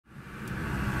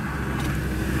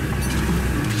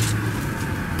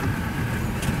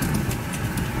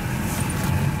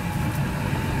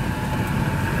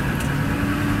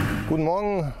Guten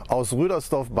Morgen aus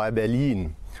Rüdersdorf bei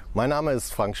Berlin. Mein Name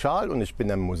ist Frank Schaal und ich bin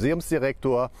der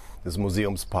Museumsdirektor des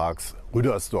Museumsparks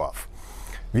Rüdersdorf.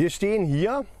 Wir stehen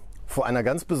hier vor einer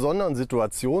ganz besonderen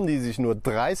Situation, die sich nur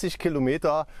 30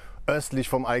 Kilometer östlich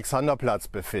vom Alexanderplatz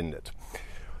befindet.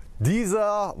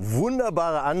 Dieser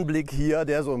wunderbare Anblick hier,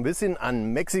 der so ein bisschen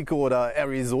an Mexiko oder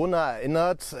Arizona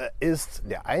erinnert, ist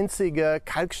der einzige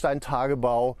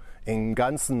Kalkstein-Tagebau im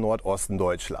ganzen Nordosten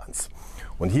Deutschlands.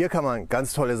 Und hier kann man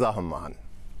ganz tolle Sachen machen,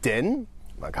 denn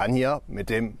man kann hier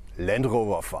mit dem Land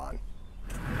Rover fahren.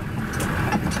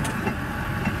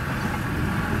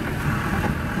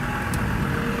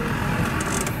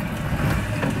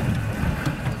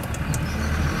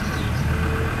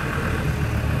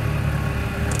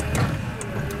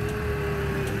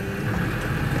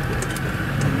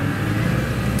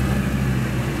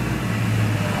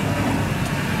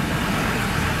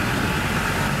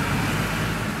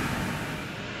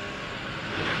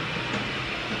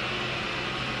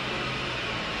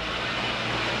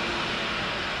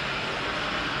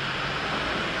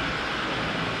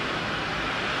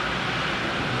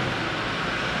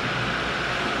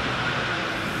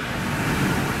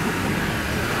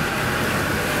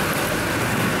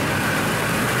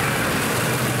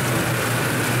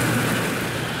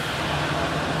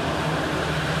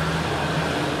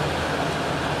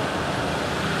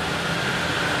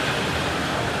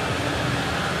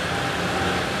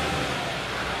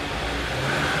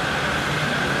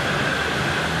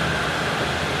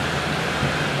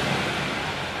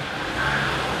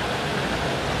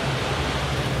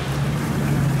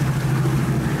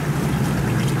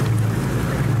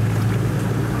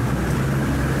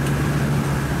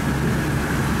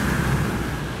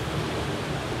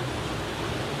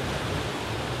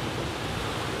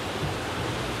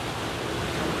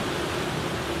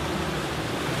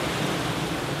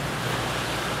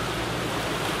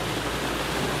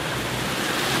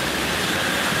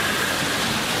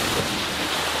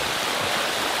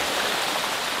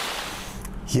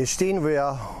 Hier stehen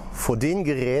wir vor den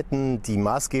Geräten, die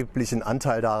maßgeblichen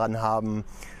Anteil daran haben,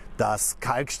 dass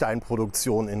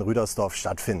Kalksteinproduktion in Rüdersdorf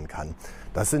stattfinden kann.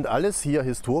 Das sind alles hier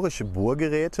historische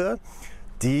Bohrgeräte,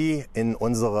 die in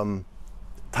unserem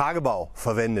Tagebau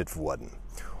verwendet wurden.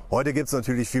 Heute gibt es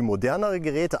natürlich viel modernere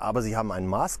Geräte, aber sie haben einen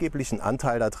maßgeblichen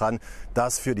Anteil daran,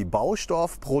 dass für die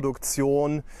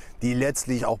Baustoffproduktion, die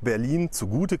letztlich auch Berlin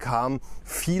zugute kam,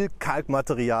 viel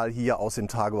Kalkmaterial hier aus dem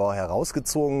Tagebau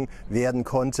herausgezogen werden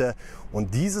konnte.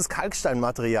 Und dieses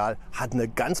Kalksteinmaterial hat eine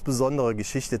ganz besondere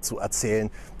Geschichte zu erzählen,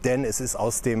 denn es ist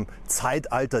aus dem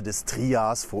Zeitalter des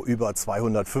Trias vor über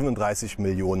 235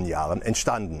 Millionen Jahren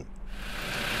entstanden.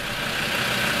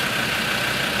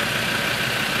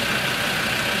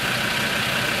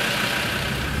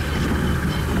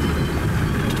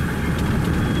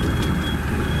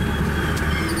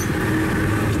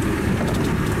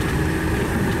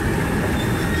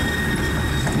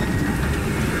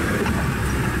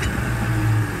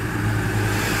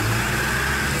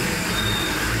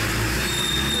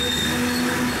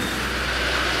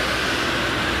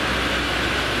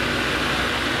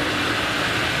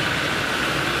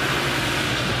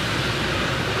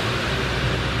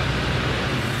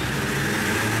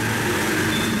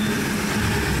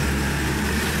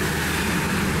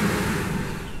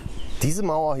 Diese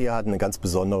Mauer hier hat eine ganz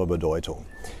besondere Bedeutung.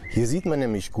 Hier sieht man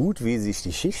nämlich gut, wie sich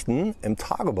die Schichten im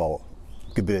Tagebau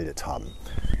gebildet haben.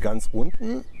 Ganz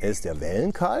unten ist der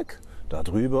Wellenkalk,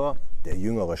 darüber der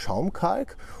jüngere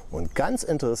Schaumkalk und ganz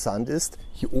interessant ist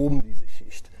hier oben diese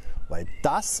Schicht, weil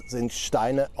das sind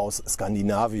Steine aus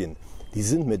Skandinavien. Die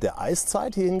sind mit der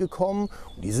Eiszeit hier hingekommen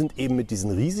und die sind eben mit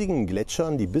diesen riesigen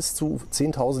Gletschern, die bis zu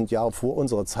 10.000 Jahre vor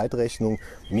unserer Zeitrechnung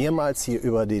mehrmals hier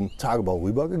über den Tagebau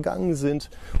rübergegangen sind.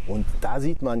 Und da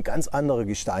sieht man ganz andere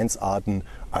Gesteinsarten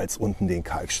als unten den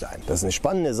Kalkstein. Das ist eine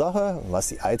spannende Sache, was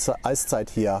die Eiszeit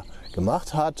hier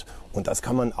gemacht hat. Und das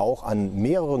kann man auch an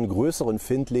mehreren größeren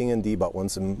Findlingen, die bei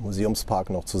uns im Museumspark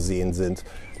noch zu sehen sind,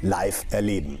 live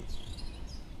erleben.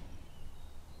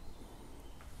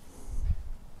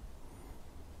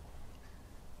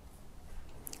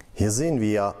 Hier sehen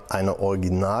wir eine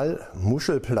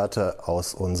Original-Muschelplatte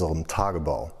aus unserem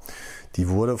Tagebau. Die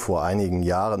wurde vor einigen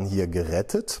Jahren hier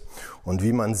gerettet und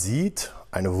wie man sieht,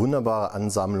 eine wunderbare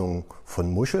Ansammlung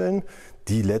von Muscheln,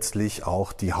 die letztlich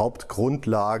auch die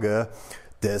Hauptgrundlage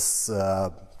des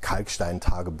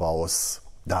Kalkstein-Tagebaus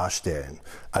darstellen.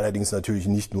 Allerdings natürlich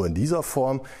nicht nur in dieser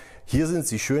Form. Hier sind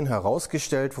sie schön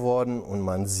herausgestellt worden und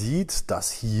man sieht,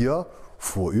 dass hier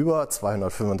vor über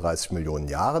 235 Millionen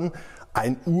Jahren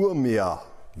ein Urmeer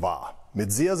war.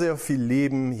 mit sehr, sehr viel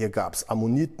Leben. Hier gab es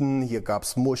Ammoniten, hier gab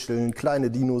es Muscheln, kleine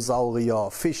Dinosaurier,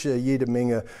 Fische, jede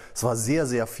Menge. Es war sehr,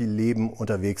 sehr viel Leben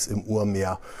unterwegs im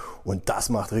Urmeer. Und das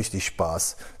macht richtig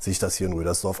Spaß, sich das hier in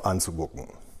Rüdersdorf anzugucken.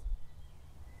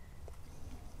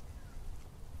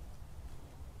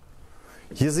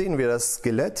 Hier sehen wir das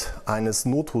Skelett eines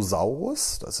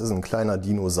Notosaurus. Das ist ein kleiner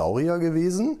Dinosaurier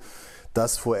gewesen,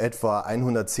 das vor etwa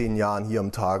 110 Jahren hier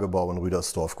im Tagebau in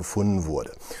Rüdersdorf gefunden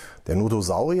wurde. Der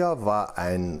Notosaurier war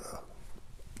ein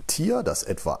Tier, das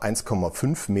etwa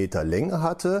 1,5 Meter Länge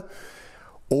hatte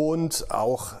und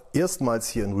auch erstmals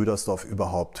hier in Rüdersdorf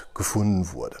überhaupt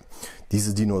gefunden wurde.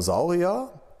 Diese Dinosaurier,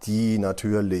 die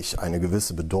natürlich eine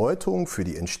gewisse Bedeutung für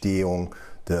die Entstehung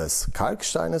des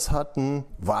Kalksteines hatten,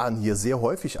 waren hier sehr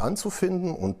häufig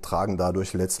anzufinden und tragen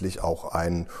dadurch letztlich auch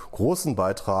einen großen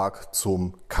Beitrag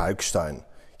zum Kalkstein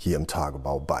hier im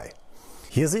Tagebau bei.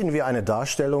 Hier sehen wir eine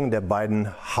Darstellung der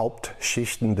beiden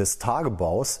Hauptschichten des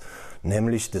Tagebaus,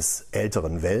 nämlich des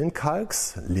älteren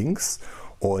Wellenkalks links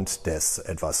und des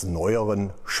etwas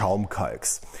neueren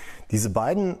Schaumkalks. Diese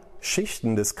beiden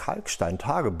Schichten des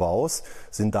Kalkstein-Tagebaus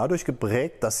sind dadurch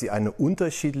geprägt, dass sie eine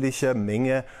unterschiedliche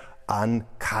Menge an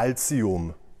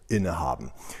Calcium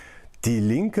innehaben. Die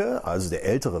linke, also der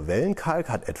ältere Wellenkalk,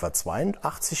 hat etwa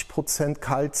 82%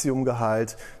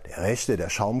 Calciumgehalt, der rechte, der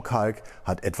Schaumkalk,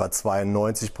 hat etwa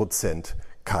 92%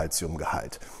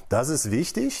 Calciumgehalt. Das ist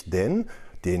wichtig, denn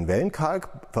den Wellenkalk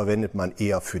verwendet man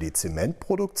eher für die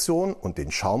Zementproduktion und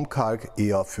den Schaumkalk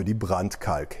eher für die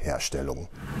Brandkalkherstellung.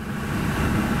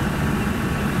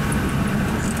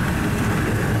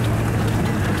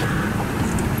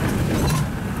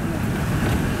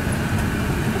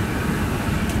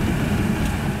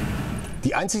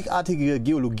 Die einzigartige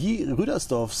Geologie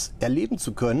Rüdersdorfs erleben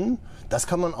zu können, das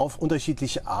kann man auf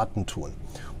unterschiedliche Arten tun.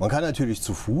 Man kann natürlich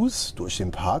zu Fuß durch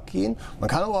den Park gehen, man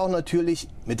kann aber auch natürlich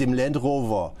mit dem Land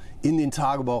Rover in den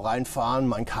Tagebau reinfahren,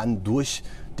 man kann durch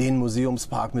den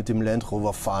Museumspark mit dem Land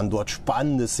Rover fahren, dort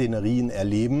spannende Szenerien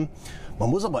erleben. Man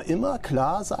muss aber immer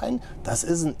klar sein, das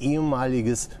ist ein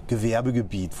ehemaliges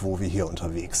Gewerbegebiet, wo wir hier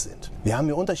unterwegs sind. Wir haben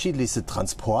hier unterschiedlichste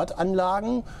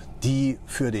Transportanlagen, die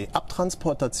für die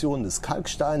Abtransportation des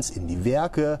Kalksteins in die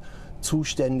Werke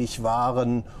zuständig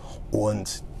waren.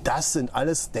 Und das sind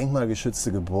alles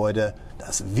denkmalgeschützte Gebäude.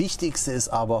 Das Wichtigste ist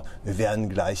aber, wir werden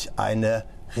gleich eine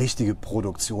richtige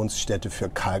Produktionsstätte für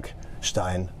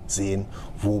Kalkstein sehen,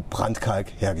 wo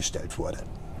Brandkalk hergestellt wurde.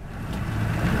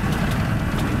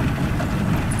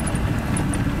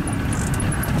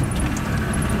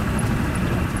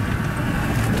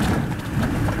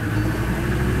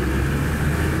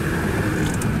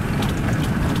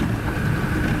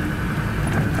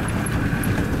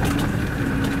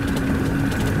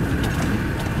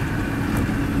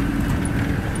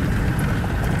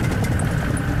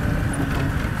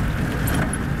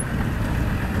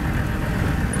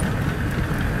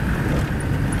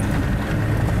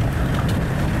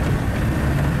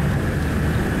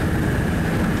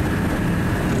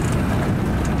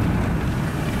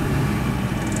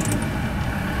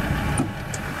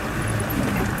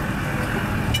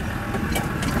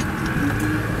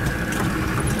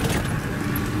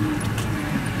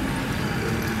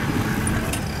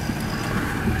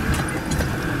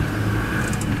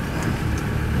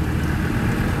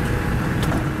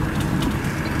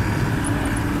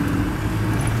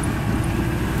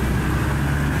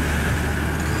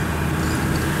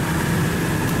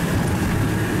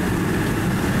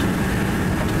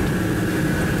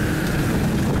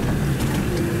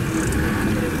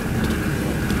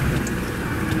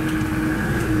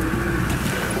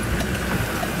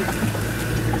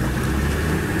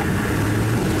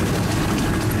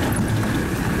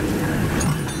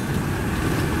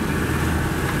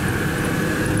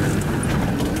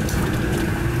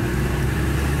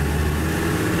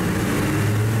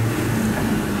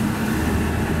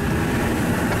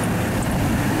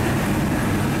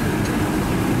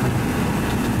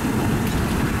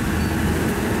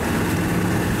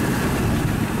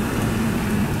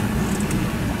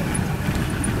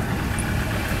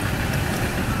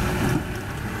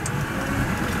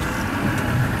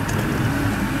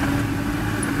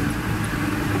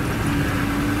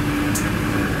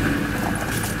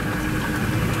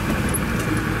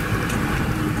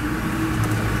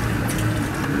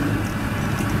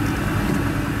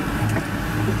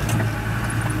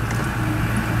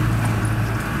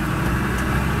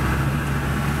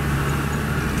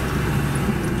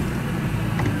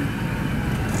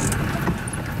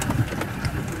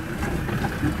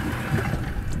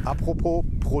 Apropos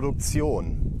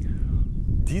Produktion.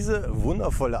 Diese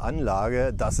wundervolle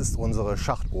Anlage, das ist unsere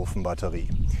Schachtofenbatterie.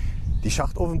 Die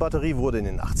Schachtofenbatterie wurde in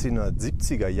den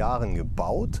 1870er Jahren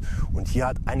gebaut und hier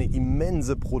hat eine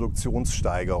immense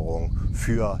Produktionssteigerung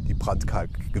für die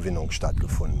Brandkalkgewinnung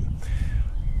stattgefunden.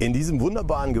 In diesem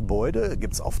wunderbaren Gebäude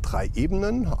gibt es auf 3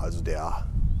 Ebenen, also der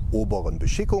oberen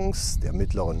Beschickungs-, der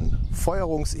mittleren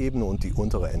Feuerungsebene und die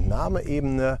untere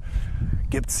Entnahmeebene,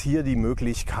 gibt es hier die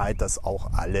Möglichkeit, das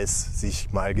auch alles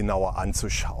sich mal genauer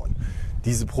anzuschauen.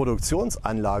 Diese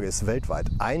Produktionsanlage ist weltweit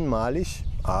einmalig,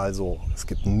 also es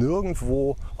gibt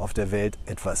nirgendwo auf der Welt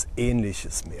etwas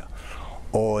Ähnliches mehr.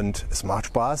 Und es macht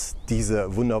Spaß,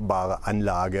 diese wunderbare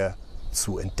Anlage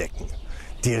zu entdecken.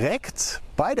 Direkt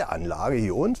bei der Anlage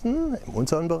hier unten im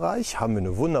unteren Bereich haben wir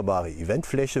eine wunderbare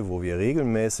Eventfläche, wo wir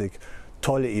regelmäßig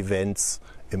tolle Events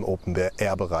im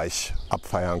Open-Air-Bereich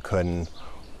abfeiern können,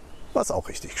 was auch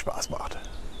richtig Spaß macht.